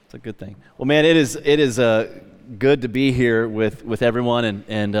It's a good thing. Well, man, it is good to be here with everyone,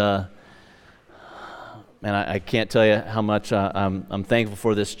 and man, I can't tell you how much I'm thankful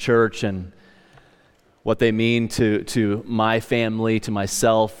for this church and what they mean to my family, to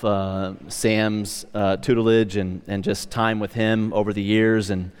myself, Sam's tutelage, and just time with him over the years.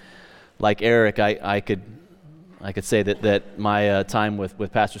 And like Eric, I could say that my time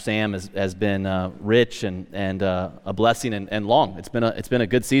with Pastor Sam has been rich and a blessing and long. It's been a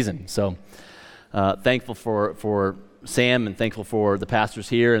good season. So thankful for Sam and thankful for the pastors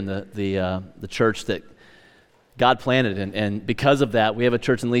here and the church that God planted. And because of that, we have a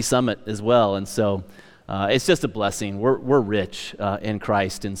church in Lee Summit as well. And so it's just a blessing. We're rich in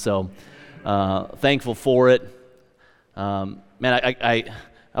Christ, and so thankful for it. Man, I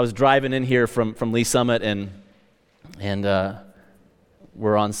was driving in here from Lee Summit and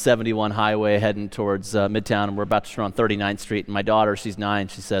we're on 71 Highway heading towards Midtown, and we're about to turn on 39th Street. And my daughter, she's 9,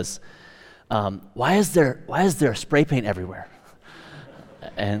 she says, "Why is there spray paint everywhere?"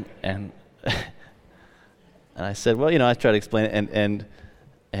 And I said, "Well, I tried to explain it."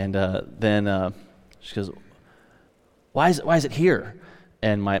 And then she goes, "Why is it here?"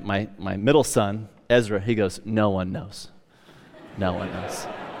 And my middle son, Ezra, he goes, "No one knows. No one knows."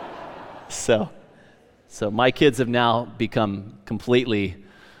 So my kids have now become completely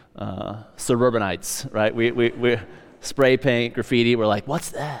suburbanites, right? We spray paint, graffiti. We're like,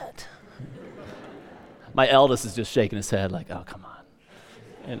 "What's that?" My eldest is just shaking his head like, "Oh, come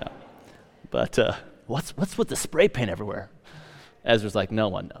on," But what's with the spray paint everywhere? Ezra's like, "No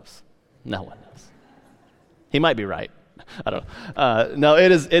one knows. No one knows." He might be right. I don't know. No,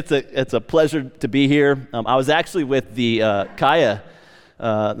 it's a pleasure to be here. I was actually with the Kaya.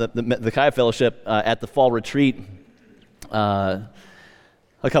 The Kaya Fellowship at the fall retreat a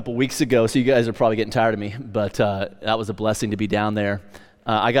couple weeks ago, so you guys are probably getting tired of me, but that was a blessing to be down there.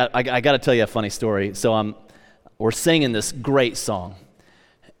 I got to tell you a funny story. So we're singing this great song,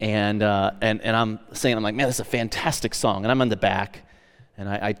 and I'm singing. I'm like, "Man, this is a fantastic song," and I'm in the back, and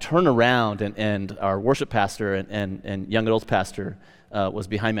I turn around, and our worship pastor and young adults pastor was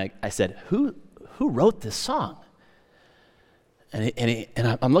behind me. I said, "Who wrote this song?"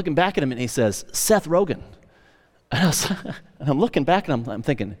 And I'm looking back at him, and he says, "Seth Rogen." And I'm looking back, and I'm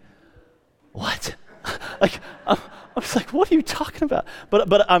thinking, "What?" I was like, "What are you talking about?"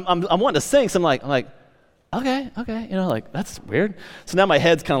 But I'm wanting to sing, so I'm like, okay, that's weird. So now my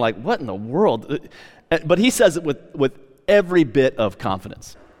head's kind of like, what in the world? But he says it with every bit of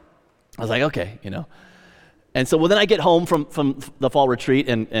confidence. I was like, okay, And so, then I get home from the fall retreat,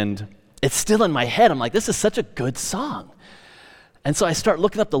 and it's still in my head. I'm like, this is such a good song. And so I start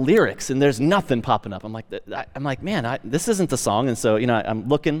looking up the lyrics, and there's nothing popping up. I'm like, man, this isn't the song. And so, I'm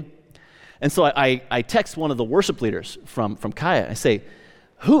looking. And so I text one of the worship leaders from Kaya. I say,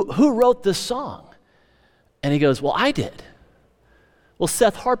 who wrote this song? And he goes, "Well, I did." "Well,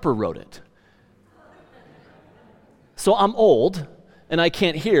 Seth Harper wrote it." So I'm old, and I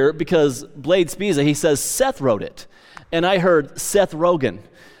can't hear because Blade Spiza, he says Seth wrote it. And I heard Seth Rogen.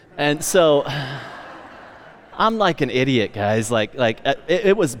 And so I'm like an idiot, guys. Like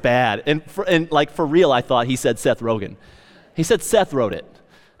it was bad. And for real, I thought he said Seth Rogen. He said Seth wrote it.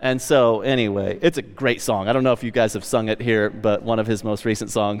 And so anyway, it's a great song. I don't know if you guys have sung it here, but one of his most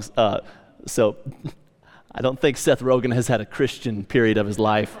recent songs. So I don't think Seth Rogen has had a Christian period of his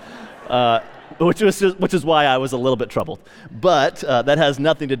life, which is why I was a little bit troubled. But that has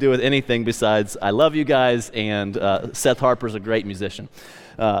nothing to do with anything besides I love you guys, and Seth Harper's a great musician.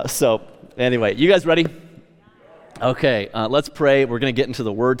 So anyway, you guys ready? Okay, let's pray. We're going to get into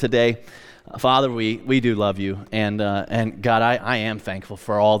the Word today. Father, we do love you, and God, I am thankful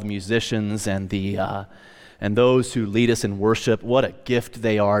for all the musicians and those who lead us in worship. What a gift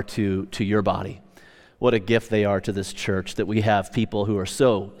they are to your body. What a gift they are to this church, that we have people who are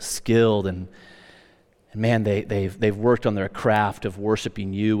so skilled and man, they've worked on their craft of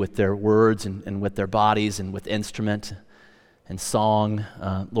worshiping you with their words and with their bodies and with instrument and song.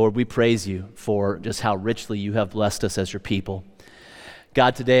 Lord, we praise you for just how richly you have blessed us as your people.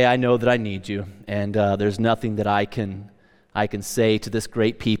 God, today I know that I need you, and there's nothing that I can say to this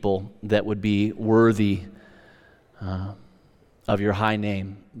great people that would be worthy of your high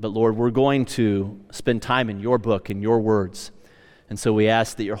name. But Lord, we're going to spend time in your book, in your words. And so we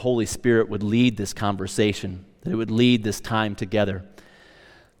ask that your Holy Spirit would lead this conversation, that it would lead this time together.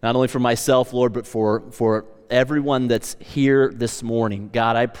 Not only for myself, Lord, but for everyone that's here this morning.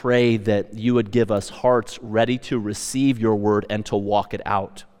 God, I pray that you would give us hearts ready to receive your word and to walk it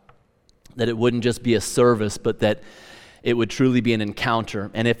out. That it wouldn't just be a service, but that it would truly be an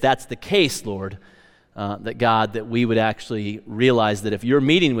encounter. And if that's the case, Lord, that we would actually realize that if you're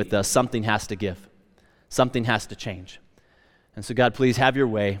meeting with us, something has to give. Something has to change. And so God, please have your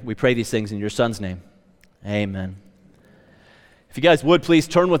way. We pray these things in your Son's name. Amen. If you guys would, please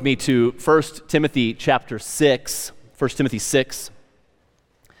turn with me to 1 Timothy chapter 6. 1 Timothy 6.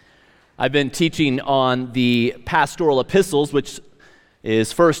 I've been teaching on the pastoral epistles, which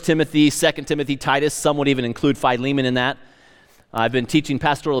is 1 Timothy, 2 Timothy, Titus. Some would even include Philemon in that. I've been teaching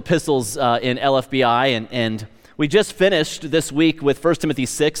pastoral epistles in LFBI, and we just finished this week with 1 Timothy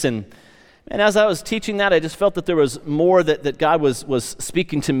 6, and as I was teaching that, I just felt that there was more that God was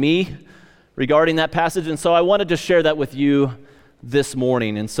speaking to me regarding that passage, and so I wanted to share that with you this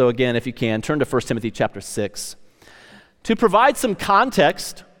morning. And so again, if you can, turn to 1 Timothy chapter 6. To provide some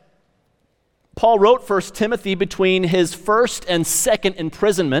context, Paul wrote 1 Timothy between his first and second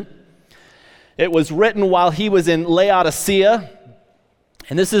imprisonment. It was written while he was in Laodicea,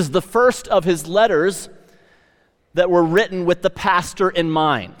 and this is the first of his letters that were written with the pastor in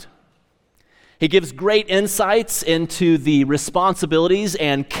mind. He gives great insights into the responsibilities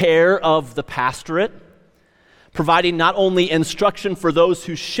and care of the pastorate, providing not only instruction for those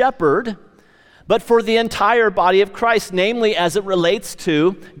who shepherd, but for the entire body of Christ, namely as it relates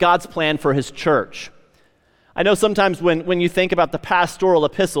to God's plan for his church. I know sometimes when you think about the pastoral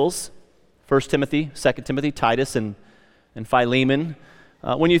epistles, 1 Timothy, 2 Timothy, Titus, and Philemon,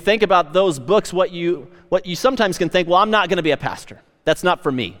 when you think about those books, what you sometimes can think, well, I'm not going to be a pastor. That's not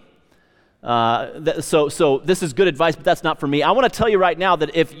for me. So this is good advice, but that's not for me. I want to tell you right now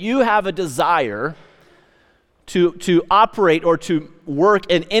that if you have a desire to operate or to work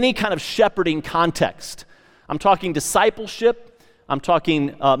in any kind of shepherding context, I'm talking discipleship, I'm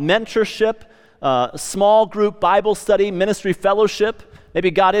talking mentorship, small group Bible study, ministry fellowship, maybe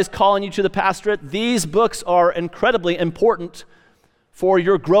God is calling you to the pastorate, these books are incredibly important for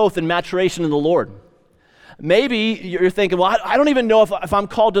your growth and maturation in the Lord. Maybe you're thinking, well, I don't even know if I'm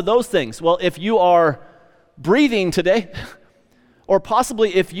called to those things. Well, if you are breathing today, or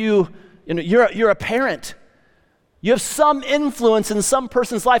possibly if you're a parent, you have some influence in some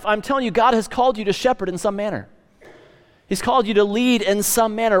person's life. I'm telling you, God has called you to shepherd in some manner. He's called you to lead in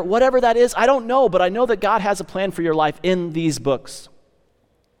some manner. Whatever that is, I don't know, but I know that God has a plan for your life in these books.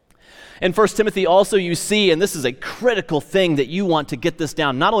 In 1 Timothy also you see, and this is a critical thing that you want to get this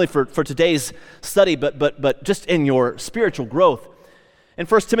down, not only for today's study, but just in your spiritual growth. In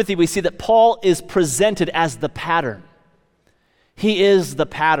 1 Timothy we see that Paul is presented as the pattern. He is the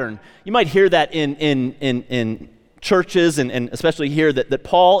pattern. You might hear that in churches and especially here that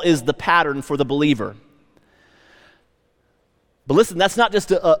Paul is the pattern for the believer. But listen, that's not just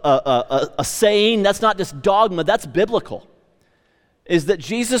a saying, that's not just dogma, that's biblical. Is that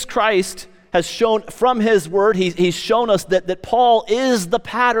Jesus Christ has shown from his word, he's shown us that Paul is the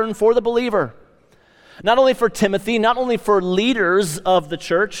pattern for the believer. Not only for Timothy, not only for leaders of the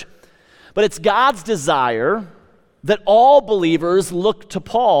church, but it's God's desire that all believers look to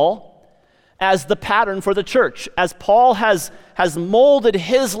Paul as the pattern for the church. As Paul has molded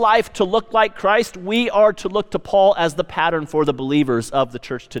his life to look like Christ, we are to look to Paul as the pattern for the believers of the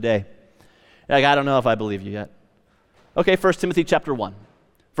church today. Like, I don't know if I believe you yet. Okay, 1 Timothy chapter 1,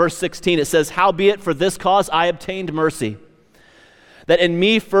 verse 16, it says, "Howbeit for this cause I obtained mercy, that in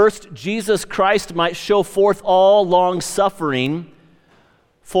me first Jesus Christ might show forth all long suffering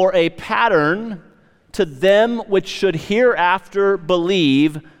for a pattern to them which should hereafter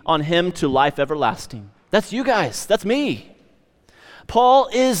believe on him to life everlasting." That's you guys, that's me. Paul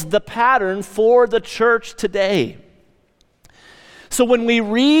is the pattern for the church today. So when we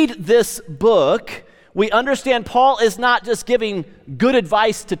read this book, we understand Paul is not just giving good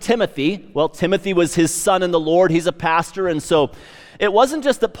advice to Timothy. Well, Timothy was his son in the Lord. He's a pastor. And so it wasn't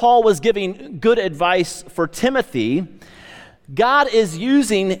just that Paul was giving good advice for Timothy. God is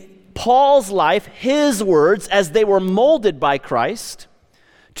using Paul's life, his words, as they were molded by Christ,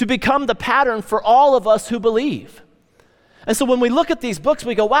 to become the pattern for all of us who believe. And so when we look at these books,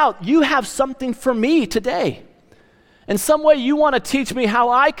 we go, wow, you have something for me today. In some way, you want to teach me how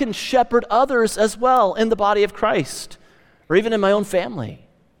I can shepherd others as well in the body of Christ, or even in my own family.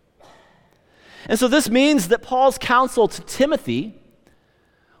 And so this means that Paul's counsel to Timothy,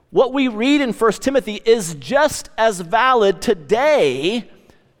 what we read in 1 Timothy, is just as valid today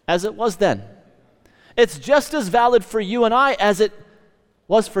as it was then. It's just as valid for you and I as it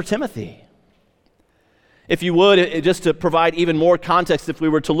was for Timothy. If you would, just to provide even more context, if we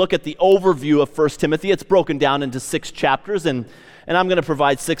were to look at the overview of 1 Timothy, it's broken down into 6 chapters, and I'm going to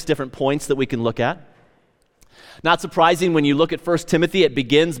provide 6 different points that we can look at. Not surprising, when you look at 1 Timothy,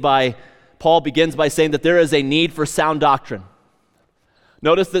 Paul begins by saying that there is a need for sound doctrine.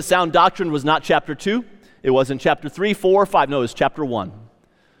 Notice that sound doctrine was not chapter 2. It wasn't chapter 3, 4, 5. No, it was chapter 1.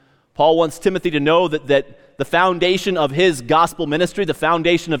 Paul wants Timothy to know that the foundation of his gospel ministry, the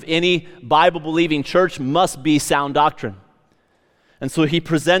foundation of any Bible-believing church must be sound doctrine. And so he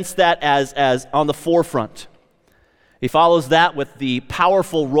presents that as on the forefront. He follows that with the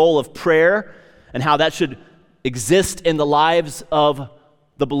powerful role of prayer and how that should exist in the lives of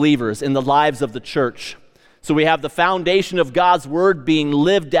the believers, in the lives of the church. So we have the foundation of God's word being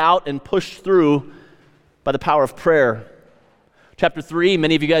lived out and pushed through by the power of prayer. Chapter 3,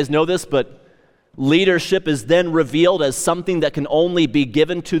 many of you guys know this, but leadership is then revealed as something that can only be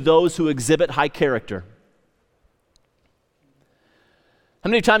given to those who exhibit high character.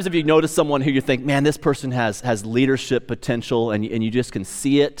 How many times have you noticed someone who you think, man, this person has leadership potential, and you just can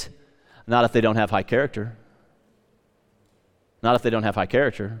see it? Not if they don't have high character. Not if they don't have high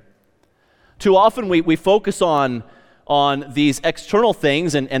character. Too often we focus on these external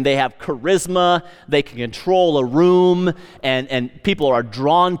things, and they have charisma, they can control a room, and people are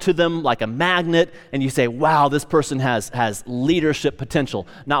drawn to them like a magnet, and you say, wow, this person has leadership potential.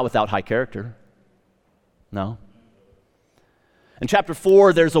 Not without high character. No. In chapter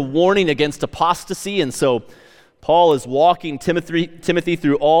 4, there's a warning against apostasy, and so Paul is walking Timothy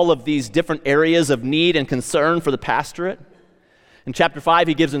through all of these different areas of need and concern for the pastorate. In chapter 5,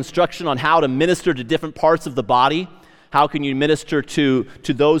 he gives instruction on how to minister to different parts of the body. How can you minister to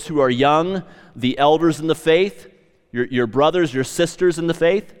those who are young, the elders in the faith, your brothers, your sisters in the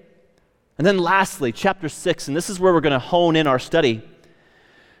faith? And then lastly, chapter 6, and this is where we're going to hone in our study.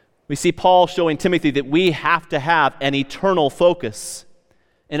 We see Paul showing Timothy that we have to have an eternal focus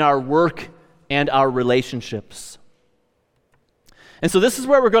in our work and our relationships. And so this is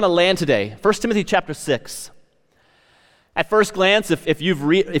where we're going to land today. 1 Timothy chapter 6. At first glance, if you've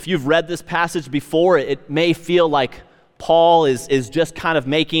read this passage before, it may feel like Paul is just kind of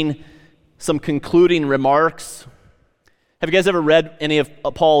making some concluding remarks. Have you guys ever read any of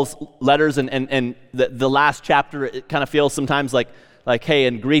Paul's letters, and the last chapter, it kind of feels sometimes like, hey,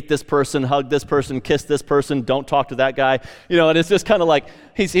 and greet this person, hug this person, kiss this person, don't talk to that guy. And it's just kind of like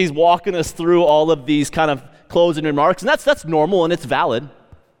he's walking us through all of these kind of closing remarks, and that's normal and it's valid.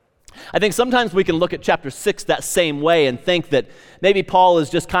 I think sometimes we can look at chapter 6 that same way and think that maybe Paul is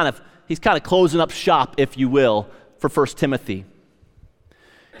just he's kind of closing up shop, if you will, for 1 Timothy.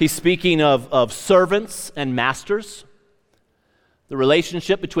 He's speaking of servants and masters, the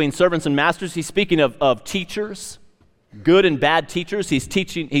relationship between servants and masters. He's speaking of teachers, good and bad teachers. He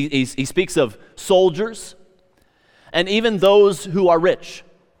speaks of soldiers, and even those who are rich.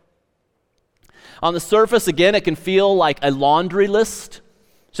 On the surface, again, it can feel like a laundry list.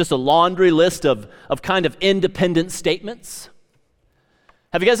 It's just a laundry list of kind of independent statements.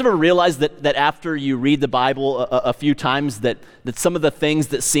 Have you guys ever realized that after you read the Bible a few times that some of the things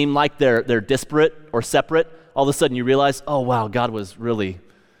that seem like they're disparate or separate, all of a sudden you realize, oh wow, God was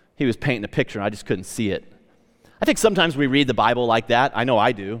he was painting a picture and I just couldn't see it. I think sometimes we read the Bible like that. I know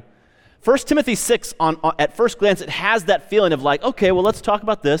I do. 1 Timothy 6, at first glance, it has that feeling of like, okay, well, let's talk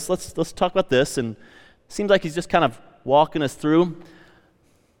about this. Let's talk about this. And it seems like he's just kind of walking us through.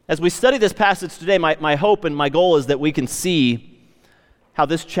 As we study this passage today, my hope and my goal is that we can see how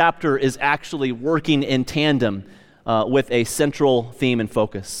this chapter is actually working in tandem with a central theme and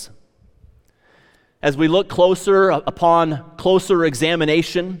focus. As we look upon closer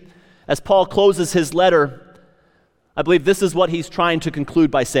examination, as Paul closes his letter, I believe this is what he's trying to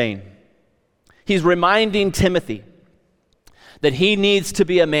conclude by saying. He's reminding Timothy that he needs to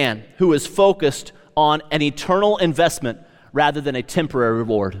be a man who is focused on an eternal investment rather than a temporary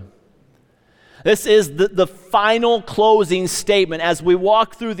reward. This is the final closing statement. As we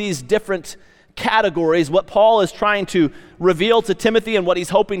walk through these different categories, what Paul is trying to reveal to Timothy and what he's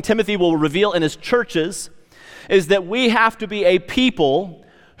hoping Timothy will reveal in his churches is that we have to be a people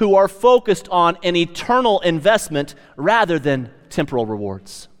who are focused on an eternal investment rather than temporal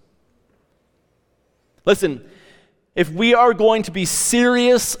rewards. Listen, if we are going to be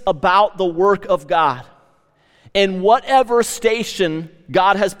serious about the work of God, in whatever station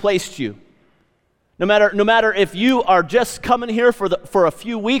God has placed you, no matter if you are just coming here for a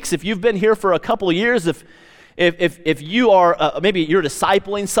few weeks, if you've been here for a couple of years, if you are maybe you're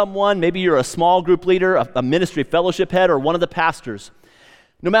discipling someone, maybe you're a small group leader, a ministry fellowship head, or one of the pastors,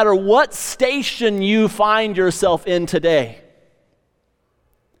 no matter what station you find yourself in today,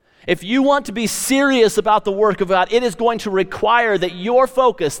 if you want to be serious about the work of God, it is going to require that your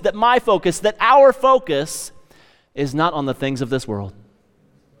focus, that my focus, that our focus is not on the things of this world,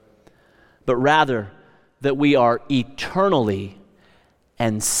 but rather that we are eternally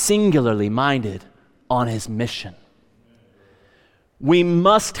and singularly minded on His mission. We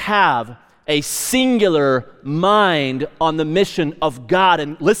must have a singular mind on the mission of God.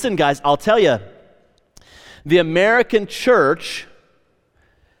 And listen, guys, I'll tell you, the American church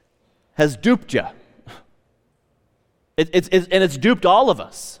has duped you. It's duped all of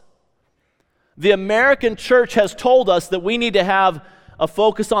us. The American church has told us that we need to have a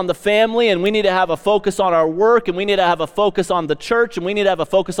focus on the family, and we need to have a focus on our work, and we need to have a focus on the church, and we need to have a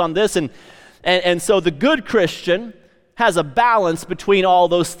focus on this. And so the good Christian has a balance between all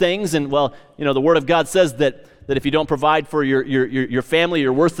those things. And well, the Word of God says that if you don't provide for your family,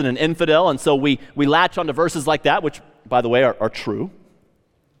 you're worse than an infidel. And so we latch onto verses like that, which, by the way, are true.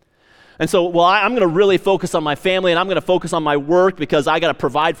 And so, well, I'm going to really focus on my family, and I'm going to focus on my work because I got to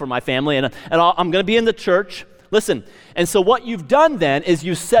provide for my family, and I'm going to be in the church. Listen, and so what you've done then is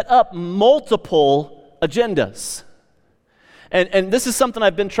you set up multiple agendas. And this is something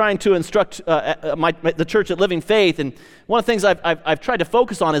I've been trying to instruct the church at Living Faith. And one of the things I've tried to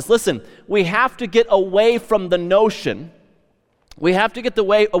focus on is, listen, we have to get away from the notion. We have to get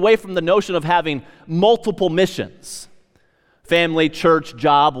away from the notion of having multiple missions. Family, church,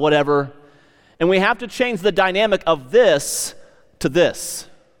 job, whatever. And we have to change the dynamic of this to this.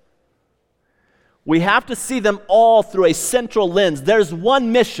 We have to see them all through a central lens. There's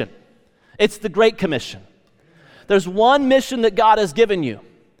one mission. It's the Great Commission. There's one mission that God has given you.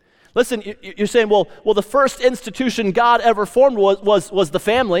 Listen, you're saying, well, the first institution God ever formed was the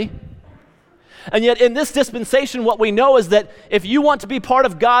family. And yet in this dispensation, what we know is that if you want to be part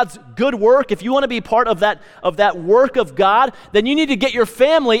of God's good work, if you want to be part of that work of God, then you need to get your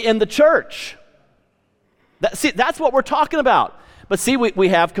family in the church. That's what we're talking about. But see, we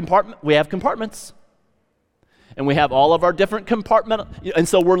have compartments. And we have all of our different compartments. And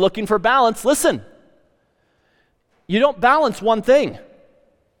so we're looking for balance. Listen. You don't balance one thing.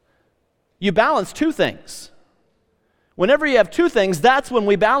 You balance two things. Whenever you have two things, that's when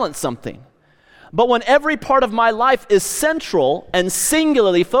we balance something. But when every part of my life is central and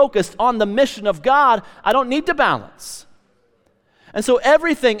singularly focused on the mission of God, I don't need to balance. And so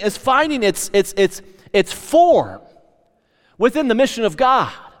everything is finding its form within the mission of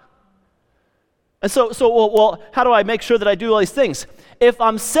God. And so well, how do I make sure that I do all these things? If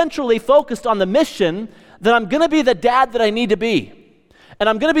I'm centrally focused on the mission, then I'm going to be the dad that I need to be. And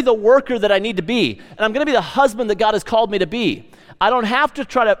I'm going to be the worker that I need to be. And I'm going to be the husband that God has called me to be. I don't have to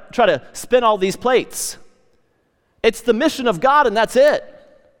try to spin all these plates. It's the mission of God, and that's it.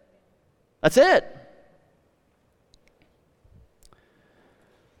 That's it.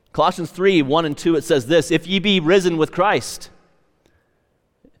 Colossians 3, 1 and 2, it says this: if ye be risen with Christ.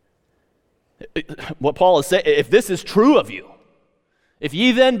 What Paul is saying, if this is true of you, if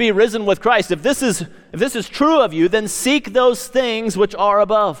ye then be risen with Christ, if this is true of you, then seek those things which are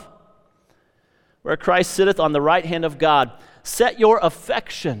above, where Christ sitteth on the right hand of God. Set your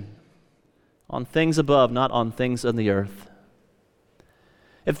affection on things above, not on things on the earth.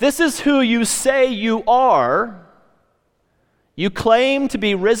 If this is who you say you are, you claim to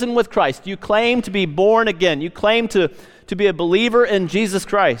be risen with Christ, you claim to be born again, you claim to be a believer in Jesus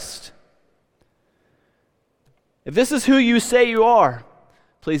Christ. If this is who you say you are,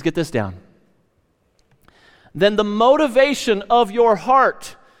 please get this down. Then the motivation of your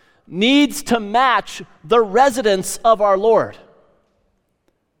heart needs to match the residence of our Lord.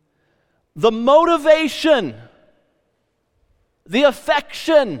 The motivation, the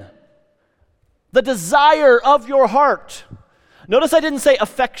affection, the desire of your heart. Notice I didn't say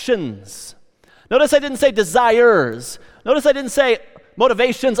affections. Notice I didn't say desires. Notice I didn't say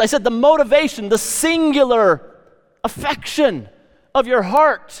motivations. I said the motivation, the singular affection of your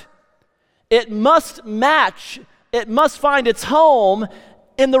heart. It must match, it must find its home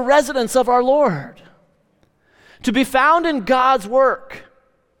in the residence of our Lord. To be found in God's work.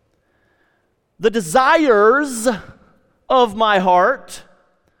 The desires of my heart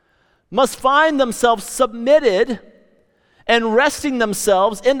must find themselves submitted and resting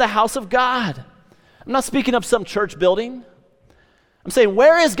themselves in the house of God. I'm not speaking of some church building. I'm saying,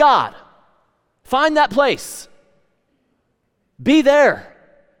 where is God? Find that place. Be there.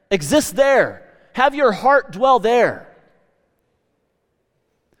 Exist there. Have your heart dwell there.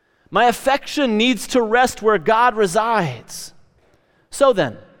 My affection needs to rest where God resides. So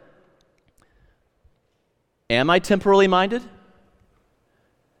then, am I temporally minded?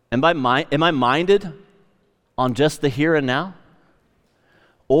 Am I minded on just the here and now?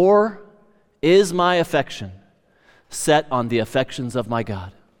 Or is my affection set on the affections of my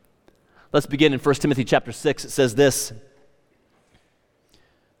God? Let's begin in 1 Timothy chapter 6. It says this: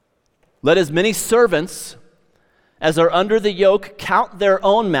 let as many servants as are under the yoke count their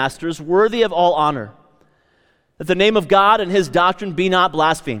own masters worthy of all honor, that the name of God and his doctrine be not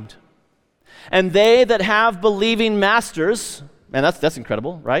blasphemed. And they that have believing masters, man, that's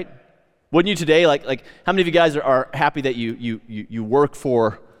incredible, right? Wouldn't you today, like how many of you guys are happy that you work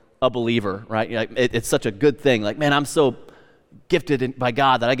for a believer, right? Like, it's such a good thing. Like, man, I'm so gifted by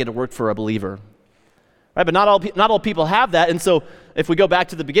God that I get to work for a believer. Right? But not all people have that. And so if we go back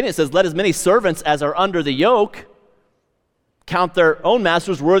to the beginning, it says, let as many servants as are under the yoke count their own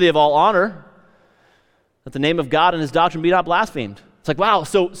masters worthy of all honor, that the name of God and his doctrine be not blasphemed. It's like, wow,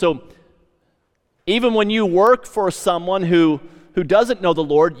 so even when you work for someone who doesn't know the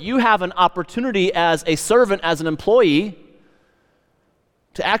Lord, you have an opportunity as a servant, as an employee,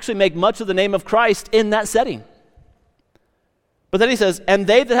 to actually make much of the name of Christ in that setting. But then he says, and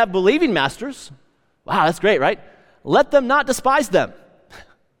they that have believing masters, wow, that's great, right? Let them not despise them.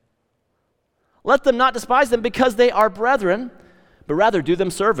 Let them not despise them because they are brethren, but rather do them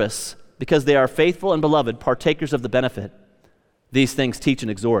service because they are faithful and beloved, partakers of the benefit. These things teach and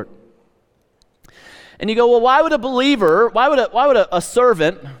exhort. And you go, well, why would a believer, why would a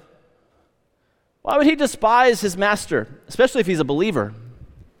servant, why would he despise his master, especially if he's a believer?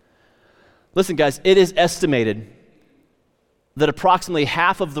 Listen, guys, it is estimated that approximately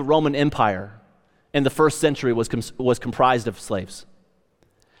half of the Roman Empire in the first century was comprised of slaves.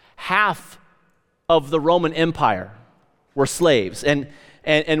 Half of the Roman Empire were slaves. And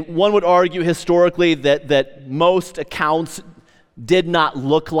one would argue historically that most accounts did not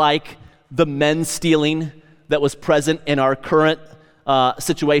look like the men stealing that was present in our current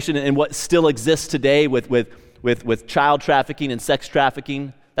situation and what still exists today with child trafficking and sex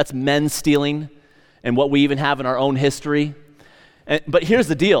trafficking. That's men stealing and what we even have in our own history. But here's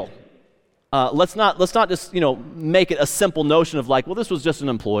the deal. Let's not just make it a simple notion of like, well, this was just an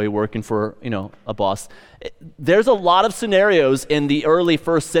employee working for a boss. There's a lot of scenarios in the early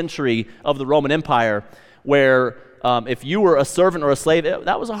first century of the Roman Empire where if you were a servant or a slave,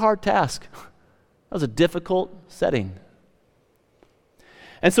 that was a hard task. That was a difficult setting.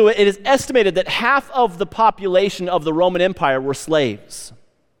 And so it is estimated that half of the population of the Roman Empire were slaves.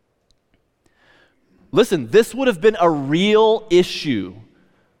 Listen, this would have been a real issue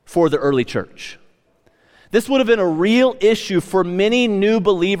for the early church. This would have been a real issue for many new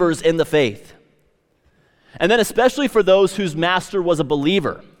believers in the faith. And then especially for those whose master was a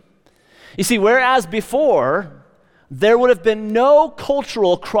believer. You see, whereas before, there would have been no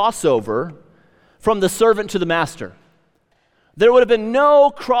cultural crossover from the servant to the master. There would have been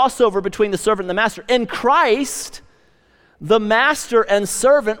no crossover between the servant and the master. In Christ, the master and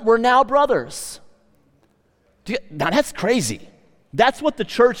servant were now brothers. Now that's crazy. That's what the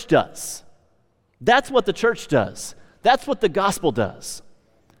church does. That's what the church does. That's what the gospel does.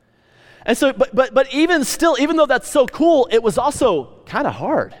 And so, but even still, even though that's so cool, it was also kind of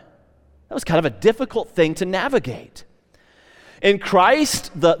hard. That was kind of a difficult thing to navigate. In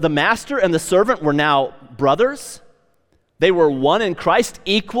Christ, the master and the servant were now brothers. They were one in Christ,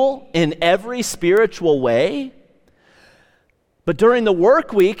 equal in every spiritual way. But during the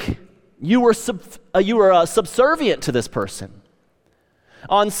work week, you were subservient to this person.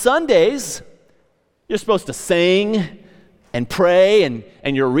 On Sundays, you're supposed to sing and pray,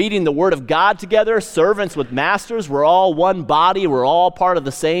 and you're reading the Word of God together. Servants with masters, we're all one body. We're all part of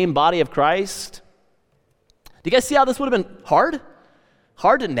the same body of Christ. Do you guys see how this would have been hard?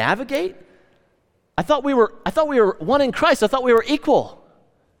 Hard to navigate? I thought we were one in Christ. I thought we were equal.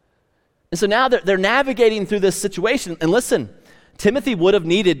 And so now they're navigating through this situation. And listen, Timothy would have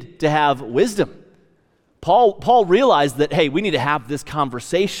needed to have wisdom. Paul realized that, hey, we need to have this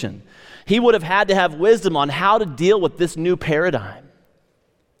conversation. He would have had to have wisdom on how to deal with this new paradigm.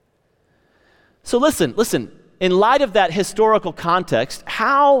 So listen, in light of that historical context,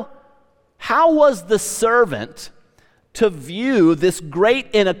 how was the servant to view this great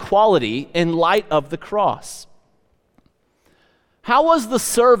inequality in light of the cross? How was the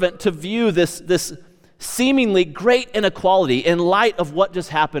servant to view this seemingly great inequality in light of what just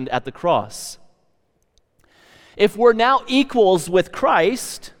happened at the cross? If we're now equals with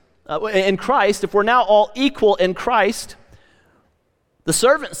Christ, if we're now all equal in Christ, the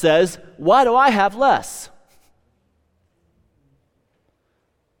servant says, why do I have less?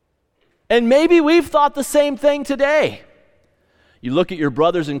 And maybe we've thought the same thing today. You look at your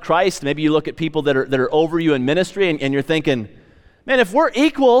brothers in Christ, maybe you look at people that are over you in ministry, and you're thinking, man, if we're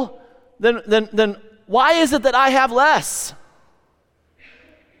equal, then why is it that I have less?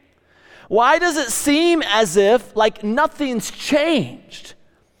 Why does it seem as if like nothing's changed?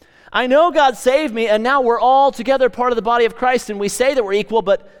 I know God saved me, and now we're all together part of the body of Christ, and we say that we're equal,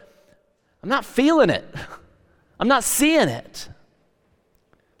 but I'm not feeling it. I'm not seeing it.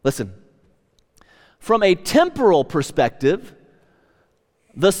 Listen, From a temporal perspective,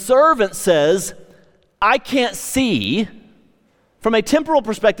 the servant says, I can't see. From a temporal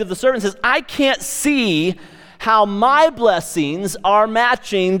perspective, the servant says, I can't see how my blessings are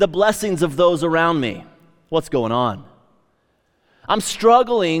matching the blessings of those around me. What's going on? I'm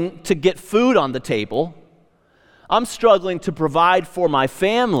struggling to get food on the table. I'm struggling to provide for my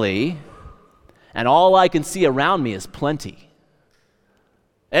family, and all I can see around me is plenty.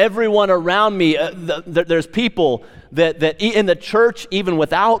 Everyone around me, there's people that in the church, even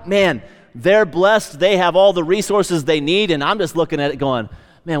without, man, they're blessed. They have all the resources they need, and I'm just looking at it going,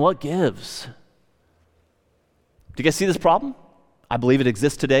 man, what gives? Do you guys see this problem? I believe it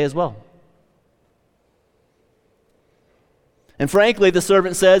exists today as well. And frankly, the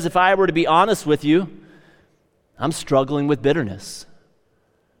servant says, if I were to be honest with you, I'm struggling with bitterness.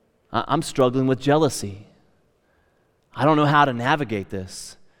 I'm struggling with jealousy. I don't know how to navigate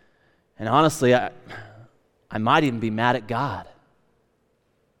this. And honestly, I might even be mad at God.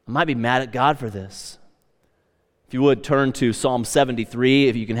 I might be mad at God for this. If you would turn to Psalm 73,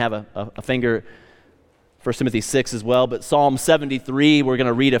 if you can have a finger, 1 Timothy 6 as well, but Psalm 73, we're going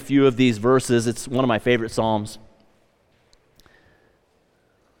to read a few of these verses. It's one of my favorite Psalms.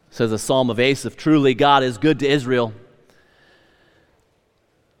 It says a Psalm of Asaph, truly God is good to Israel,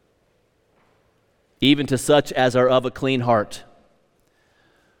 even to such as are of a clean heart.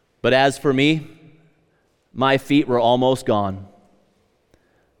 But as for me, my feet were almost gone.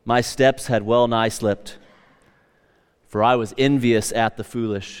 My steps had well nigh slipped, for I was envious at the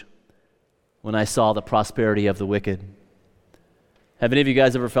foolish when I saw the prosperity of the wicked. Have any of you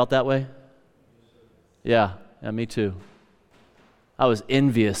guys ever felt that way? Yeah, me too. I was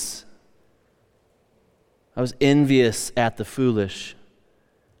envious. I was envious at the foolish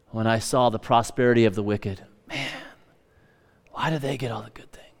when I saw the prosperity of the wicked. Man, why do they get all the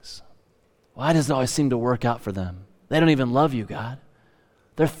good things? Why does it always seem to work out for them? They don't even love you, God.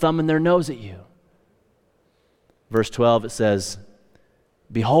 They're thumbing their nose at you. Verse 12, it says,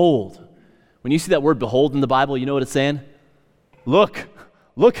 behold. When you see that word behold in the Bible, you know what it's saying? Look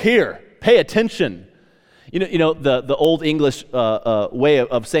here, pay attention. You know the old English way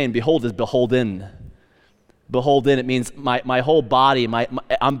of saying behold is beholden. Beholden, it means my whole body,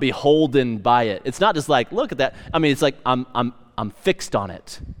 I'm beholden by it. It's not just like, look at that. I mean, it's like I'm fixed on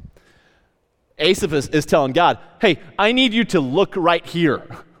it. Asaph is telling God, hey, I need you to look right here.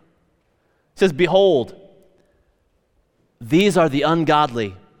 He says, behold, these are the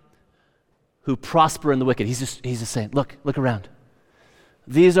ungodly who prosper in the wicked. He's just saying, look around.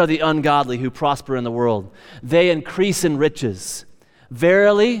 These are the ungodly who prosper in the world. They increase in riches.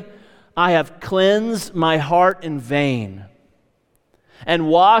 Verily, I have cleansed my heart in vain and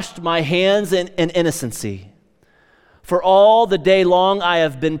washed my hands in innocency. For all the day long I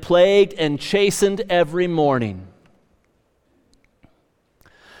have been plagued and chastened every morning.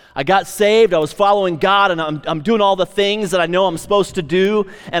 I got saved, I was following God, and I'm doing all the things that I know I'm supposed to do,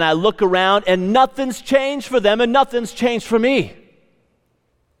 and I look around, and nothing's changed for them, and nothing's changed for me.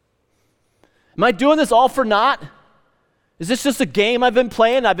 Am I doing this all for naught? Is this just a game I've been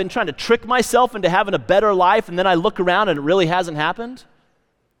playing? I've been trying to trick myself into having a better life, and then I look around and it really hasn't happened?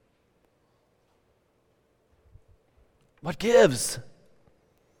 What gives?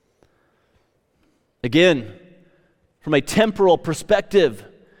 Again, from a temporal perspective,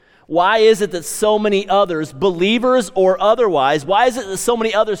 why is it that so many others, believers or otherwise, why is it that so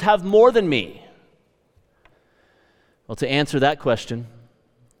many others have more than me? Well, to answer that question,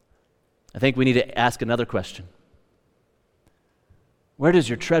 I think we need to ask another question. Where does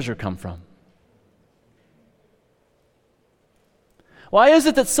your treasure come from? Why is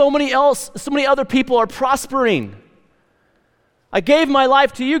it that so many other people are prospering? I gave my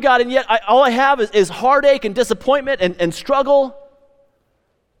life to you, God, and yet all I have is heartache and disappointment and struggle.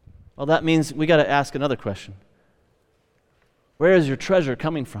 Well, that means we got to ask another question. Where is your treasure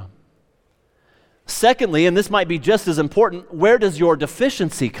coming from? Secondly, and this might be just as important, where does your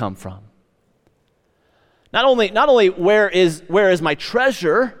deficiency come from? Not only where is my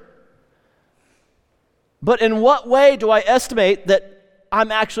treasure, but in what way do I estimate that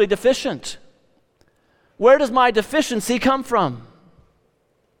I'm actually deficient? Where does my deficiency come from?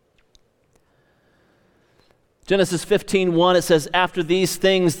 Genesis 15:1, it says, after these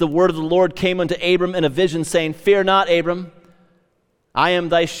things the word of the Lord came unto Abram in a vision, saying, fear not, Abram, I am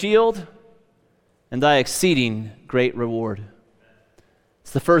thy shield and thy exceeding great reward.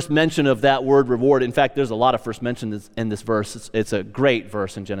 It's the first mention of that word reward. In fact, there's a lot of first mentions in this verse. It's a great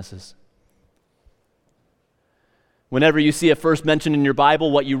verse in Genesis. Whenever you see a first mention in your Bible,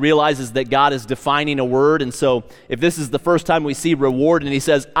 what you realize is that God is defining a word. And so if this is the first time we see reward and he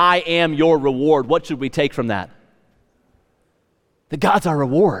says, I am your reward, what should we take from that? That God's our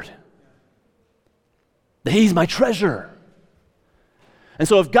reward. That he's my treasure. And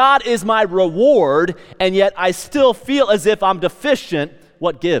so if God is my reward and yet I still feel as if I'm deficient,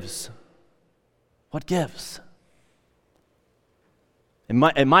 what gives? What gives?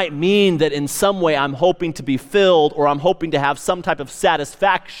 It might mean that in some way I'm hoping to be filled or I'm hoping to have some type of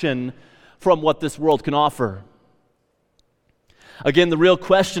satisfaction from what this world can offer. Again, the real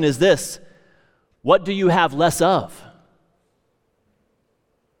question is this: what do you have less of?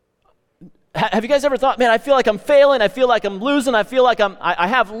 Have you guys ever thought, man, I feel like I'm failing, I feel like I'm losing, I feel like I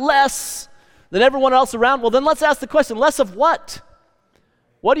have less than everyone else around? Well, then let's ask the question, less of what?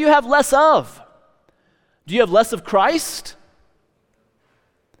 What do you have less of? Do you have less of Christ?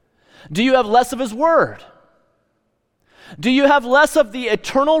 Do you have less of his word? Do you have less of the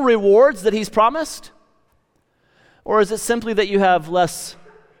eternal rewards that he's promised? Or is it simply that you have less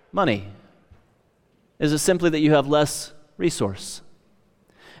money? Is it simply that you have less resource?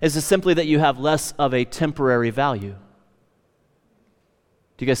 Is it simply that you have less of a temporary value?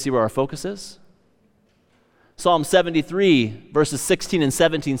 Do you guys see where our focus is? Psalm 73, verses 16 and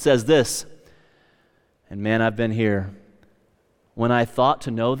 17 says this, and man, I've been here. When I thought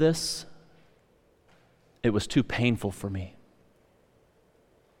to know this, it was too painful for me.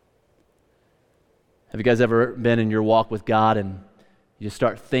 Have you guys ever been in your walk with God and you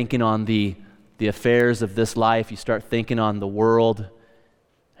start thinking on the affairs of this life, you start thinking on the world,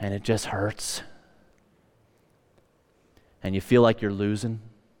 and it just hurts? And you feel like you're losing?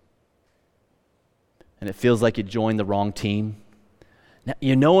 And it feels like you joined the wrong team? Now,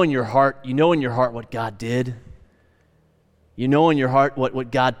 you know in your heart what God did. You know in your heart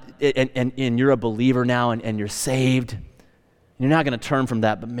what God, and you're a believer now and you're saved. You're not going to turn from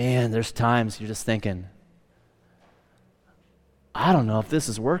that, but man, there's times you're just thinking, I don't know if this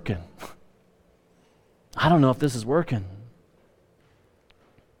is working. I don't know if this is working.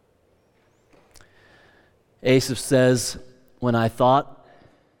 Asaph says, when I thought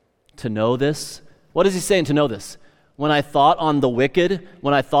to know this, what is he saying to know this? When I thought on the wicked,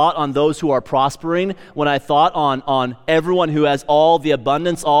 when I thought on those who are prospering, when I thought on everyone who has all the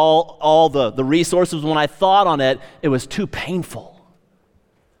abundance, all the resources, when I thought on it, it was too painful.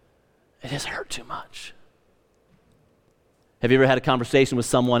 It just hurt too much. Have you ever had a conversation with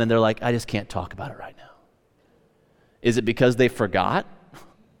someone and they're like, I just can't talk about it right now? Is it because they forgot?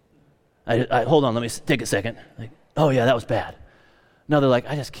 Hold on, let me take a second. Like, oh yeah, that was bad. No, they're like,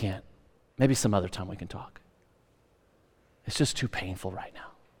 I just can't. Maybe some other time we can talk. It's just too painful right now.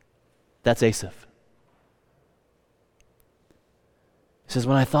 That's Asaph. He says,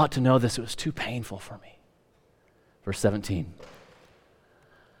 when I thought to know this, it was too painful for me. Verse 17.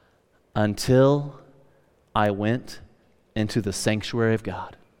 Until I went into the sanctuary of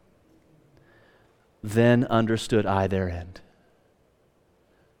God, then understood I their end.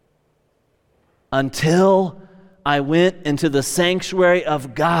 Until I went into the sanctuary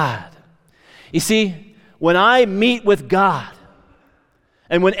of God. You see, when I meet with God,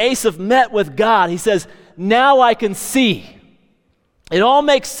 and when Asaph met with God, he says, now I can see. It all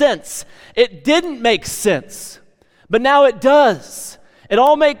makes sense. It didn't make sense, but now it does. It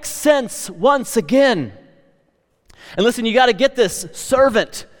all makes sense once again. And listen, you got to get this.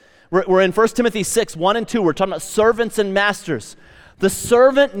 Servant. We're in 1 Timothy 6, 1 and 2. We're talking about servants and masters. The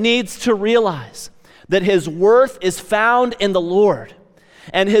servant needs to realize that his worth is found in the Lord,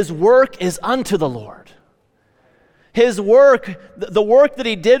 and his work is unto the Lord. His work, the work that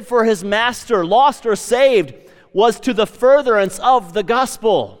he did for his master, lost or saved, was to the furtherance of the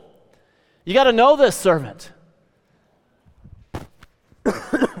gospel. You got to know this, servant.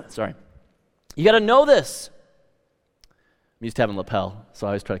 Sorry. You got to know this. I'm used to having lapel, so I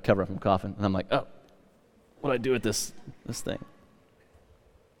always try to cover up from coughing. And I'm like, oh, what do I do with this thing?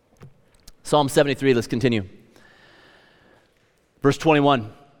 Psalm 73, let's continue. Verse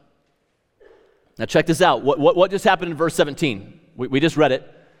 21. Now check this out. What just happened in verse 17? We just read it.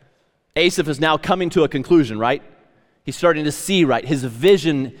 Asaph is now coming to a conclusion, right? He's starting to see right. His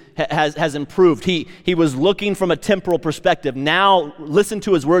vision has improved. He was looking from a temporal perspective. Now listen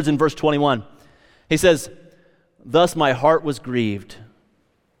to his words in verse 21. He says, thus my heart was grieved,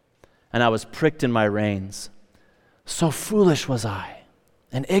 and I was pricked in my reins. So foolish was I,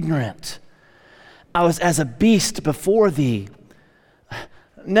 and ignorant. I was as a beast before thee.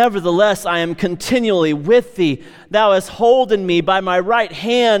 Nevertheless, I am continually with thee. Thou hast holden me by my right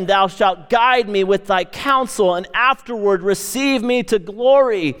hand. Thou shalt guide me with thy counsel, and afterward receive me to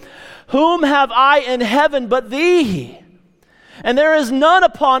glory. Whom have I in heaven but thee? And there is none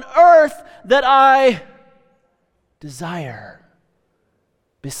upon earth that I desire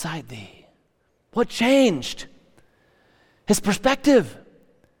beside thee. What changed? His perspective,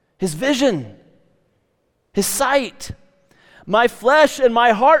 his vision, his sight. My flesh and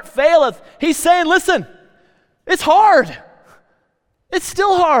my heart faileth. He's saying, listen, it's hard. It's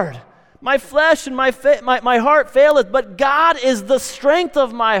still hard. My flesh and my heart faileth, but God is the strength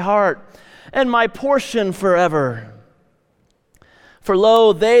of my heart and my portion forever. For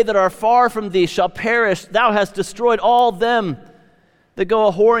lo, they that are far from thee shall perish. Thou hast destroyed all them that go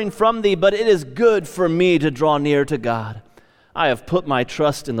a-whoring from thee, but it is good for me to draw near to God. I have put my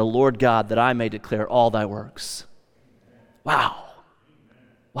trust in the Lord God, that I may declare all thy works. Wow.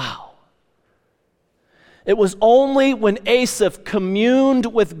 Wow. It was only when Asaph communed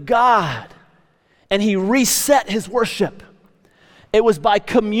with God and he reset his worship. It was by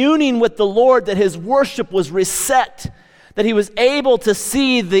communing with the Lord that his worship was reset, that he was able to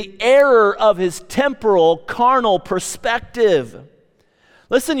see the error of his temporal, carnal perspective.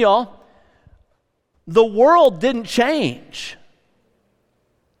 Listen, y'all, the world didn't change.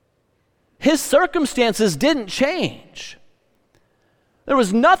 His circumstances didn't change. There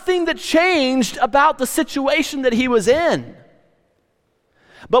was nothing that changed about the situation that he was in.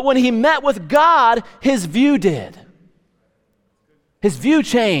 But when he met with God, his view did. His view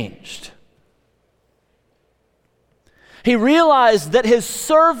changed. He realized that his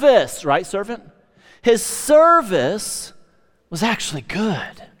service, right, servant? His service was actually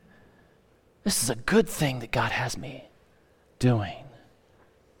good. This is a good thing that God has me doing,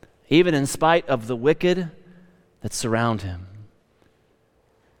 even in spite of the wicked that surround him.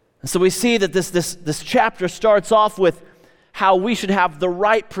 And so we see that this chapter starts off with how we should have the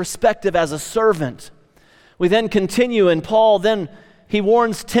right perspective as a servant. We then continue, and Paul then he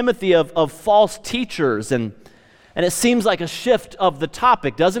warns Timothy of false teachers, and it seems like a shift of the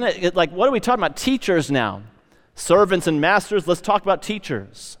topic, doesn't it? Like, what are we talking about? Teachers now. Servants and masters, let's talk about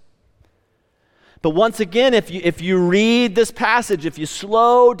teachers. But once again, if you read this passage, if you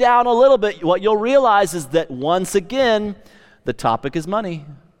slow down a little bit, what you'll realize is that once again, the topic is money.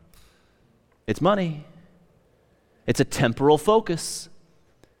 It's money. It's a temporal focus.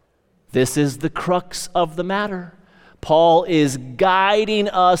 This is the crux of the matter. Paul is guiding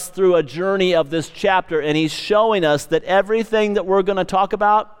us through a journey of this chapter, and he's showing us that everything that we're going to talk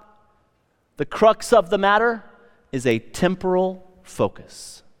about, the crux of the matter, is a temporal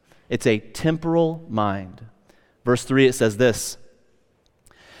focus. It's a temporal mind. Verse 3, it says this: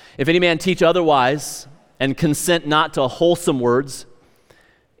 If any man teach otherwise, and consent not to wholesome words,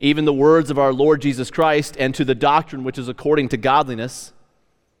 even the words of our Lord Jesus Christ, and to the doctrine which is according to godliness,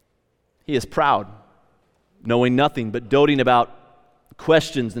 he is proud, knowing nothing, but doting about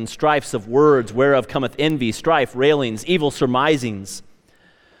questions and strifes of words, whereof cometh envy, strife, railings, evil surmisings,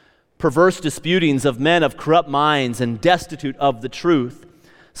 perverse disputings of men of corrupt minds, and destitute of the truth,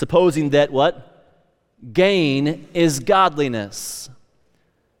 supposing that what? Gain is godliness.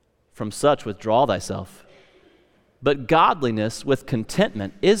 From such withdraw thyself. But godliness with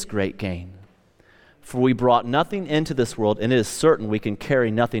contentment is great gain. For we brought nothing into this world, and it is certain we can carry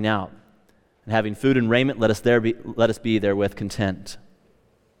nothing out. And having food and raiment, let us be therewith content.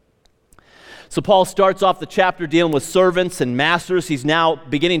 So Paul starts off the chapter dealing with servants and masters. He's now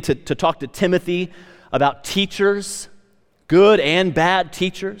beginning to talk to Timothy about teachers, good and bad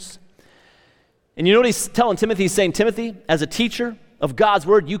teachers. And you know what he's telling Timothy? He's saying, Timothy, as a teacher of God's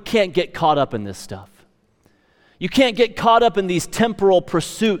word, you can't get caught up in this stuff. You can't get caught up in these temporal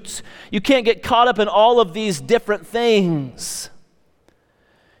pursuits. You can't get caught up in all of these different things.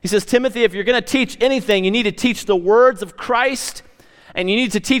 He says, Timothy, if you're going to teach anything, you need to teach the words of Christ, and you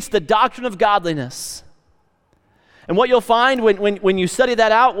need to teach the doctrine of godliness. And what you'll find when you study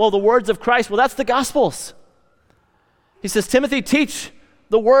that out, well, the words of Christ, well, that's the Gospels. He says, Timothy, teach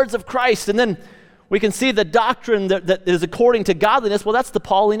the words of Christ. And then we can see the doctrine that is according to godliness. Well, that's the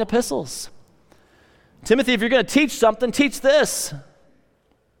Pauline epistles. Timothy, if you're going to teach something, teach this.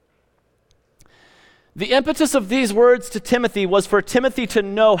 The impetus of these words to Timothy was for Timothy to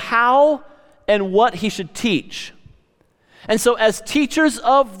know how and what he should teach. And so as teachers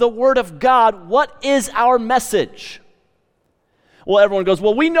of the Word of God, what is our message? Well, everyone goes,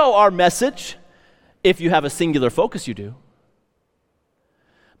 well, we know our message. If you have a singular focus, you do.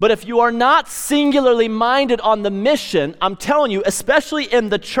 But if you are not singularly minded on the mission, I'm telling you, especially in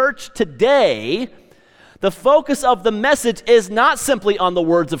the church today, the focus of the message is not simply on the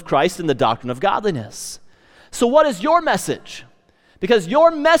words of Christ and the doctrine of godliness. So what is your message? Because your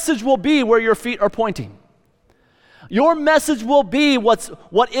message will be where your feet are pointing. Your message will be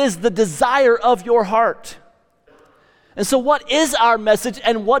what is the desire of your heart. And so what is our message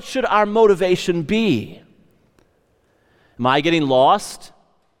and what should our motivation be? Am I getting lost?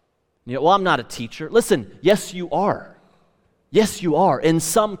 Well, I'm not a teacher. Listen, yes, you are. Yes, you are. In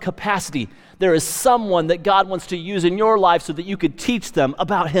some capacity, there is someone that God wants to use in your life so that you could teach them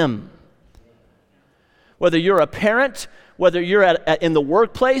about Him. Whether you're a parent, whether you're in the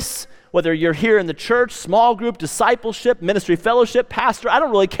workplace, whether you're here in the church, small group, discipleship, ministry fellowship, pastor, I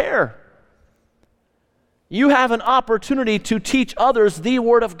don't really care. You have an opportunity to teach others the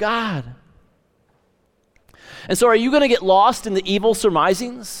Word of God. And so are you going to get lost in the evil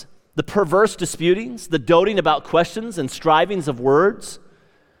surmisings, the perverse disputings, the doting about questions and strivings of words?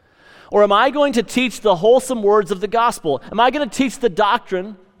 Or am I going to teach the wholesome words of the gospel? Am I going to teach the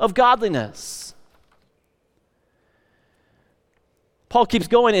doctrine of godliness? Paul keeps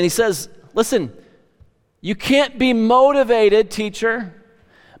going and he says, listen, you can't be motivated, teacher,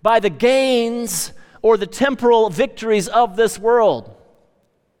 by the gains or the temporal victories of this world.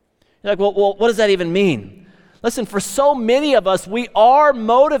 You're like, well, what does that even mean? Listen, for so many of us, we are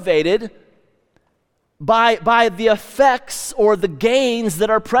motivated by the effects or the gains that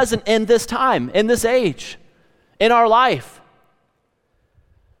are present in this time, in this age, in our life.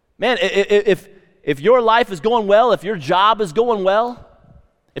 Man, if your life is going well, if your job is going well,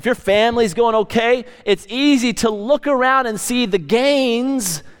 if your family's going okay, it's easy to look around and see the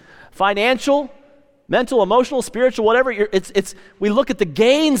gains, financial, mental, emotional, spiritual, whatever. We look at the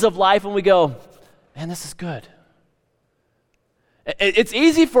gains of life and we go, man, this is good. It's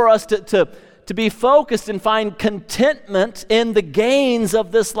easy for us to be focused and find contentment in the gains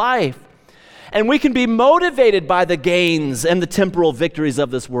of this life. And we can be motivated by the gains and the temporal victories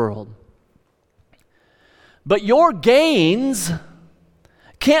of this world. But your gains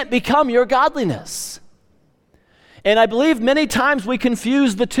can't become your godliness. And I believe many times we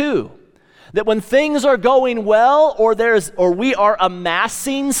confuse the two. That when things are going well or we are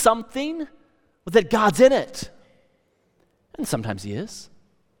amassing something, that God's in it. And sometimes He is.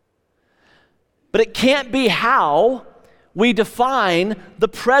 But it can't be how we define the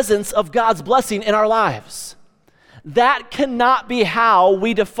presence of God's blessing in our lives. That cannot be how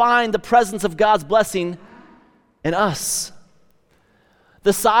we define the presence of God's blessing in us.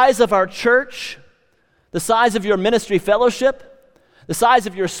 The size of our church, the size of your ministry fellowship, the size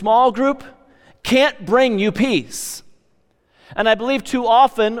of your small group can't bring you peace. And I believe too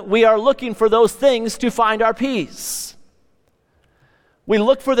often we are looking for those things to find our peace. We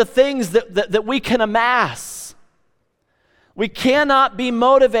look for the things that we can amass. We cannot be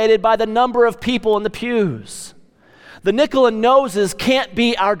motivated by the number of people in the pews. The nickel and noses can't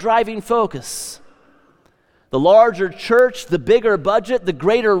be our driving focus. The larger church, the bigger budget, the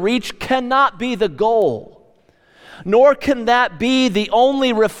greater reach cannot be the goal. Nor can that be the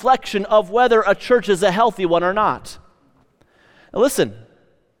only reflection of whether a church is a healthy one or not. Now listen,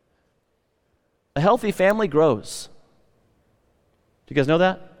 a healthy family grows. Do you guys know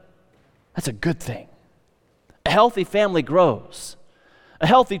that? That's a good thing. A healthy family grows. A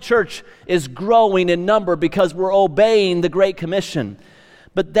healthy church is growing in number because we're obeying the Great Commission.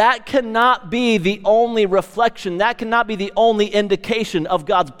 But that cannot be the only reflection, that cannot be the only indication of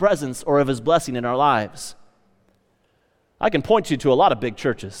God's presence or of His blessing in our lives. I can point you to a lot of big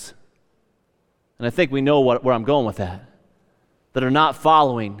churches, and I think we know where I'm going with that are not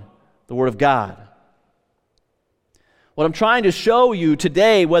following the Word of God. What I'm trying to show you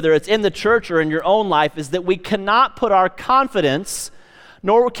today, whether it's in the church or in your own life, is that we cannot put our confidence,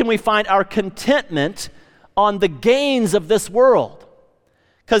 nor can we find our contentment on the gains of this world.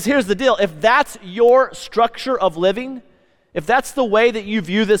 Because here's the deal, if that's your structure of living, if that's the way that you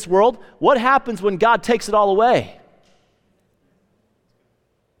view this world, what happens when God takes it all away?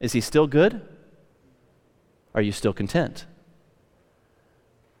 Is He still good? Are you still content?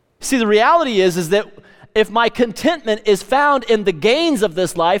 See, the reality is that if my contentment is found in the gains of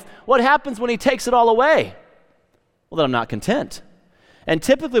this life, what happens when He takes it all away? Well, then I'm not content. And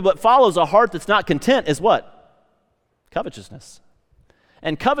typically what follows a heart that's not content is what? Covetousness.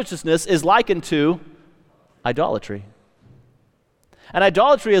 And covetousness is likened to idolatry. And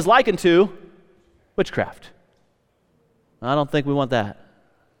idolatry is likened to witchcraft. I don't think we want that.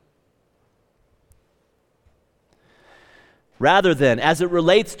 Rather than, as it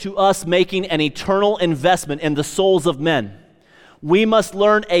relates to us making an eternal investment in the souls of men, we must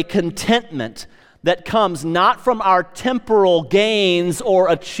learn a contentment that comes not from our temporal gains or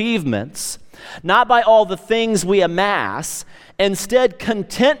achievements, not by all the things we amass. Instead,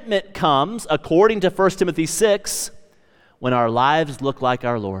 contentment comes, according to 1 Timothy 6, when our lives look like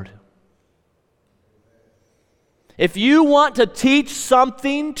our Lord. If you want to teach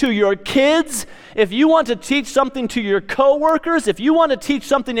something to your kids, if you want to teach something to your coworkers, if you want to teach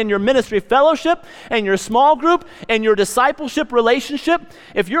something in your ministry fellowship and your small group and your discipleship relationship,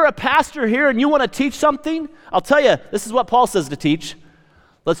 if you're a pastor here and you want to teach something, I'll tell you, this is what Paul says to teach.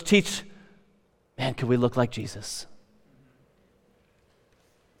 Let's teach, man, can we look like Jesus?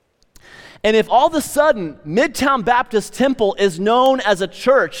 And if all of a sudden Midtown Baptist Temple is known as a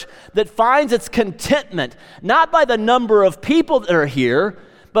church that finds its contentment, not by the number of people that are here,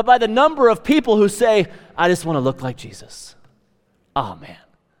 but by the number of people who say, I just want to look like Jesus. Oh, man.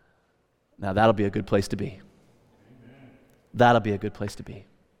 Now that'll be a good place to be. That'll be a good place to be.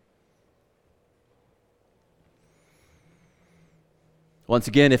 Once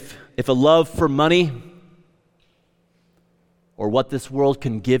again, if a love for money or what this world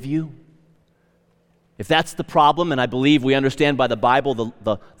can give you, if that's the problem, and I believe we understand by the Bible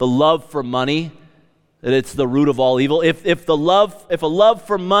the love for money, that it's the root of all evil. If a love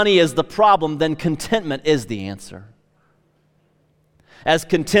for money is the problem, then contentment is the answer. As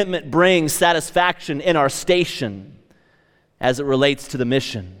contentment brings satisfaction in our station as it relates to the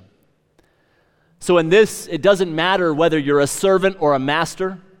mission. So in this, it doesn't matter whether you're a servant or a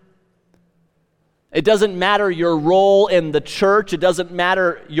master. It doesn't matter your role in the church. It doesn't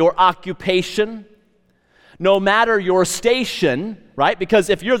matter your occupation. No matter your station, right? Because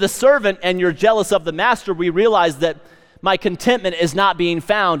if you're the servant and you're jealous of the master, we realize that my contentment is not being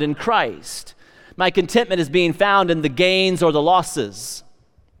found in Christ. My contentment is being found in the gains or the losses.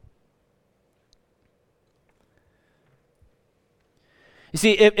 You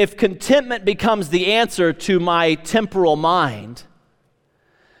see, if contentment becomes the answer to my temporal mind,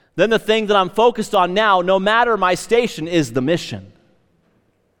 then the thing that I'm focused on now, no matter my station, is the mission.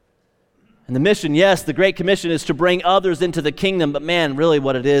 And the mission, yes, the Great Commission is to bring others into the kingdom, but man, really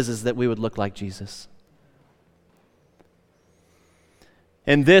what it is that we would look like Jesus.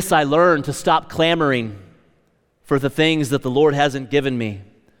 In this, I learned to stop clamoring for the things that the Lord hasn't given me,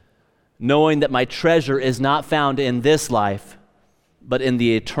 knowing that my treasure is not found in this life, but in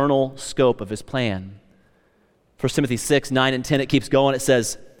the eternal scope of His plan. 1 Timothy 6, 9 and 10, it keeps going. It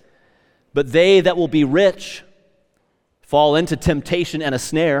says, "But they that will be rich fall into temptation and a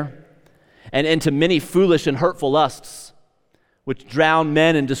snare, and into many foolish and hurtful lusts, which drown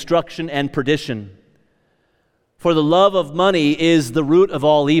men in destruction and perdition. For the love of money is the root of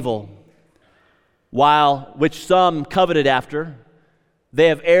all evil, which some coveted after, they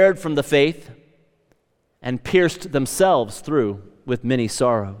have erred from the faith and pierced themselves through with many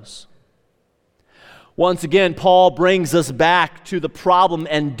sorrows." Once again, Paul brings us back to the problem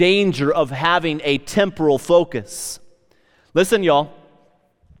and danger of having a temporal focus. Listen, y'all.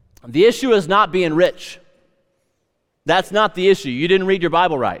 The issue is not being rich. That's not the issue. You didn't read your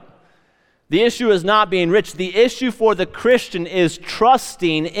Bible right. The issue is not being rich. The issue for the Christian is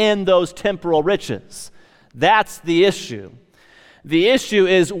trusting in those temporal riches. That's the issue. The issue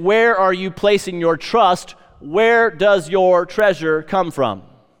is, where are you placing your trust? Where does your treasure come from?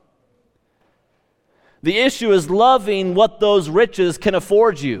 The issue is loving what those riches can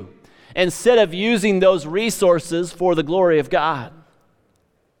afford you instead of using those resources for the glory of God.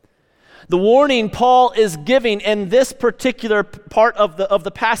 The warning Paul is giving in this particular part of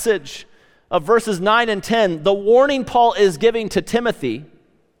the passage of verses 9 and 10, the warning Paul is giving to Timothy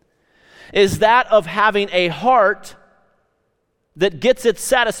is that of having a heart that gets its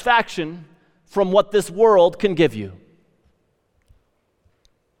satisfaction from what this world can give you.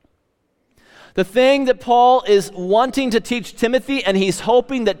 The thing that Paul is wanting to teach Timothy, and he's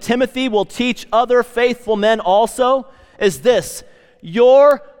hoping that Timothy will teach other faithful men also, is this: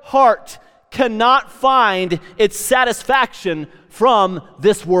 your heart cannot find its satisfaction from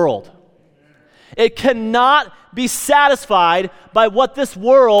this world. It cannot be satisfied by what this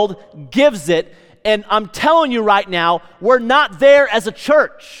world gives it. And I'm telling you right now, we're not there as a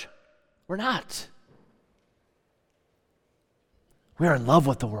church. We're not. We are in love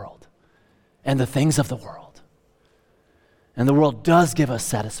with the world and the things of the world. And the world does give us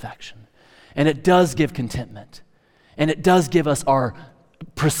satisfaction. And it does give contentment. And it does give us our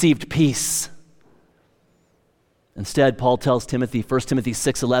perceived peace. Instead, Paul tells Timothy, 1 Timothy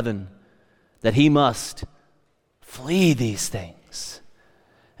 6:11, that he must flee these things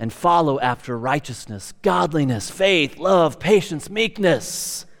and follow after righteousness, godliness, faith, love, patience,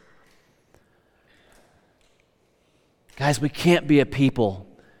 meekness. Guys, we can't be a people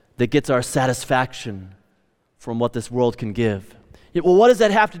that gets our satisfaction from what this world can give. Well, what does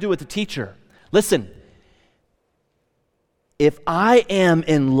that have to do with the teacher? Listen, if I am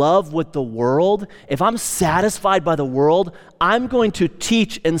in love with the world, if I'm satisfied by the world, I'm going to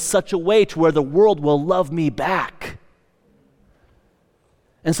teach in such a way to where the world will love me back.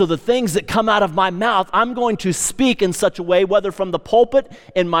 And so the things that come out of my mouth, I'm going to speak in such a way, whether from the pulpit,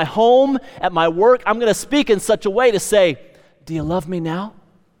 in my home, at my work, I'm going to speak in such a way to say, do you love me now?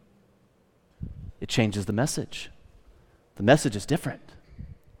 It changes the message. The message is different.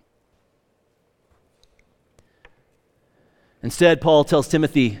 Instead, Paul tells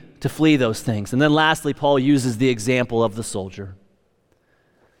Timothy to flee those things. And then lastly, Paul uses the example of the soldier.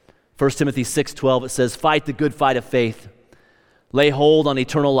 1 Timothy 6:12, it says, fight the good fight of faith. Lay hold on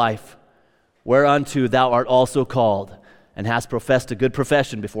eternal life, whereunto thou art also called, and hast professed a good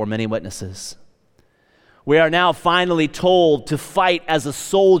profession before many witnesses. We are now finally told to fight as a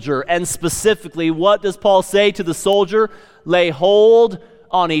soldier. And specifically, what does Paul say to the soldier? Lay hold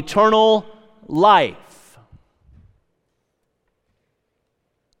on eternal life.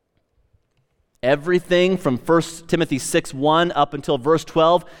 Everything from 1 Timothy 6:1 up until verse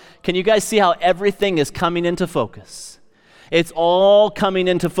 12. Can you guys see how everything is coming into focus? It's all coming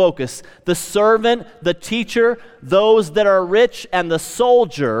into focus. The servant, the teacher, those that are rich, and the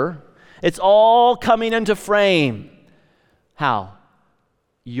soldier, it's all coming into frame. How?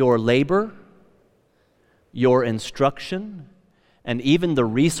 Your labor, your instruction, and even the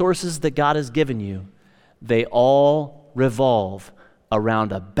resources that God has given you, they all revolve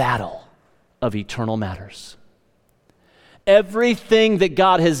around a battle of eternal matters. Everything that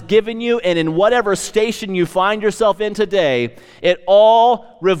God has given you, and in whatever station you find yourself in today, it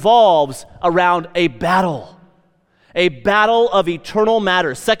all revolves around a battle of eternal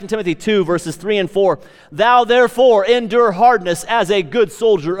matters. 2 Timothy 2, verses 3 and 4. Thou therefore endure hardness as a good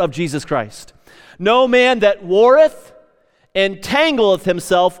soldier of Jesus Christ. No man that warreth entangleth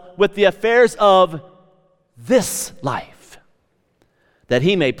himself with the affairs of this life, that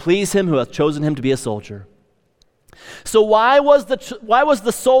he may please him who hath chosen him to be a soldier. So why was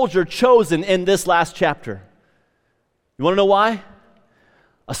the soldier chosen in this last chapter? You want to know why?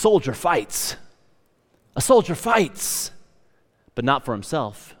 A soldier fights. A soldier fights, but not for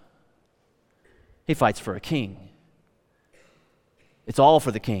himself. He fights for a king. It's all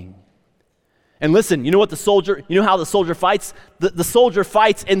for the king. And listen, you know how the soldier fights? The soldier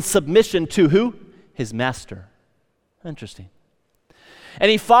fights in submission to who? His master. Interesting. And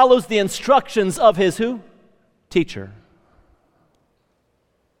he follows the instructions of his who? Teacher.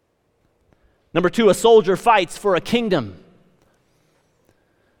 Number 2, a soldier fights for a kingdom.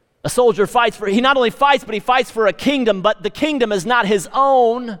 A soldier he not only fights, but he fights for a kingdom, but the kingdom is not his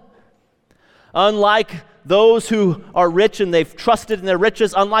own. Unlike those who are rich and they've trusted in their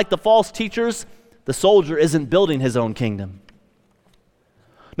riches, unlike the false teachers, the soldier isn't building his own kingdom.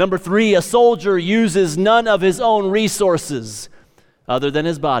 Number 3, a soldier uses none of his own resources other than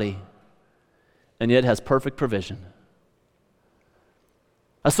his body, and yet has perfect provision.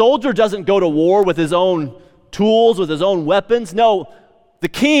 A soldier doesn't go to war with his own tools, with his own weapons. No, the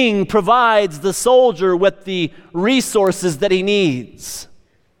king provides the soldier with the resources that he needs.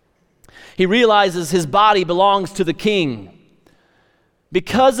 He realizes his body belongs to the king.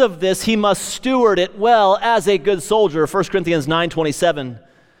 Because of this, he must steward it well as a good soldier. 1 Corinthians 9:27,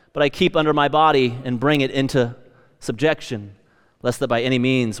 but I keep under my body and bring it into subjection, lest that by any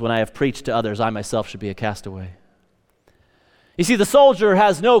means, when I have preached to others, I myself should be a castaway. You see, the soldier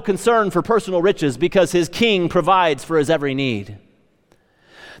has no concern for personal riches because his king provides for his every need.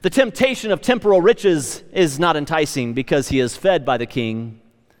 The temptation of temporal riches is not enticing because he is fed by the king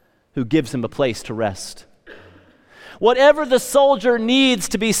who gives him a place to rest. Whatever the soldier needs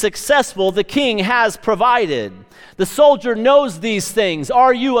to be successful, the king has provided. The soldier knows these things.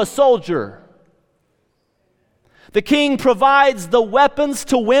 Are you a soldier? The king provides the weapons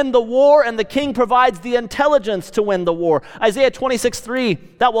to win the war, and the king provides the intelligence to win the war. Isaiah 26:3,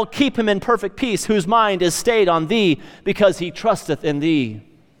 that will keep him in perfect peace, whose mind is stayed on thee, because he trusteth in thee.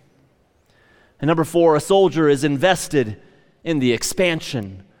 And number 4, a soldier is invested in the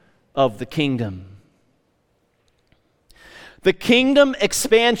expansion of the kingdom. The kingdom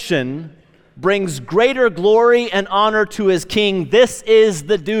expansion brings greater glory and honor to his king. This is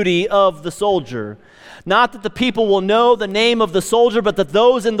the duty of the soldier. Not that the people will know the name of the soldier, but that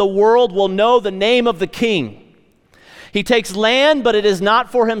those in the world will know the name of the king. He takes land, but it is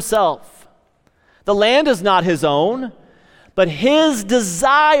not for himself. The land is not his own, but his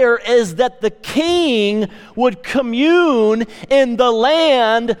desire is that the king would commune in the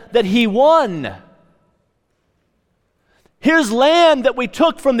land that he won. Here's land that we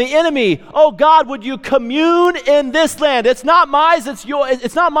took from the enemy. Oh God, would you commune in this land? It's not mine, it's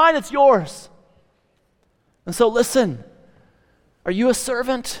yours. And so listen, Are you a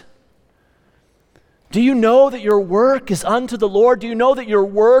servant? Do you know that your work is unto the Lord? Do you know that your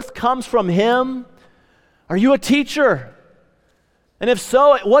worth comes from Him? Are you a teacher? And if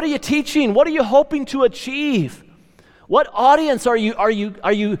so, what are you teaching? What are you hoping to achieve? What audience are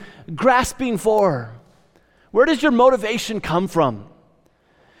you grasping for? Where does your motivation come from?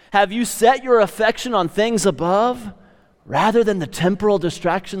 Have you set your affection on things above rather than the temporal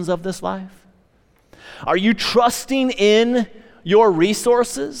distractions of this life? Are you trusting in your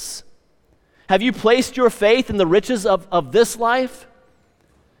resources? Have you placed your faith in the riches of this life?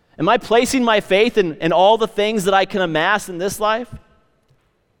 Am I placing my faith in all the things that I can amass in this life?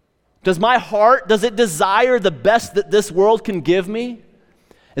 Does my heart, does it desire the best that this world can give me?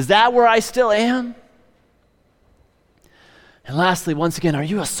 Is that where I still am? And lastly, once again, are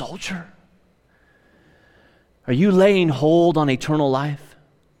you a soldier? Are you laying hold on eternal life?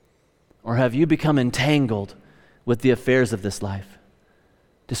 Or have you become entangled with the affairs of this life,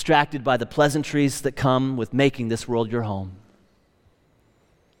 distracted by the pleasantries that come with making this world your home?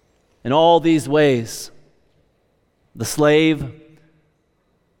 In all these ways, the slave,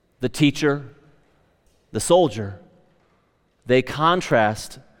 the teacher, the soldier, they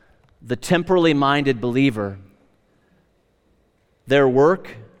contrast the temporally minded believer. Their work,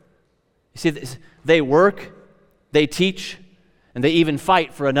 you see, they work, they teach, and they even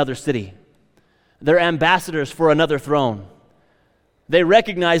fight for another city. They're ambassadors for another throne. They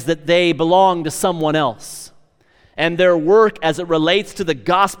recognize that they belong to someone else, and their work as it relates to the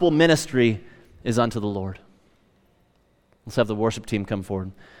gospel ministry is unto the Lord. Let's have the worship team come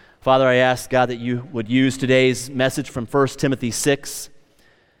forward. Father, I ask, God, that you would use today's message from 1 Timothy 6.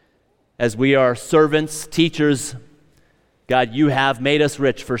 As we are servants, teachers, God, you have made us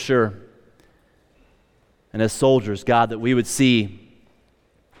rich for sure. And as soldiers, God, that we would see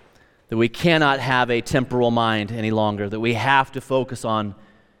that we cannot have a temporal mind any longer, that we have to focus on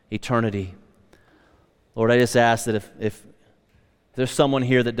eternity. Lord, I just ask that if there's someone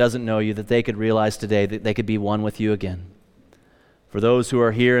here that doesn't know you, that they could realize today that they could be one with you again. For those who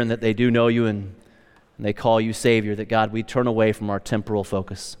are here and that they do know you and they call you Savior, that God, we turn away from our temporal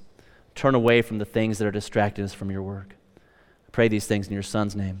focus. Turn away from the things that are distracting us from your work. I pray these things in your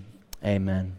Son's name. Amen.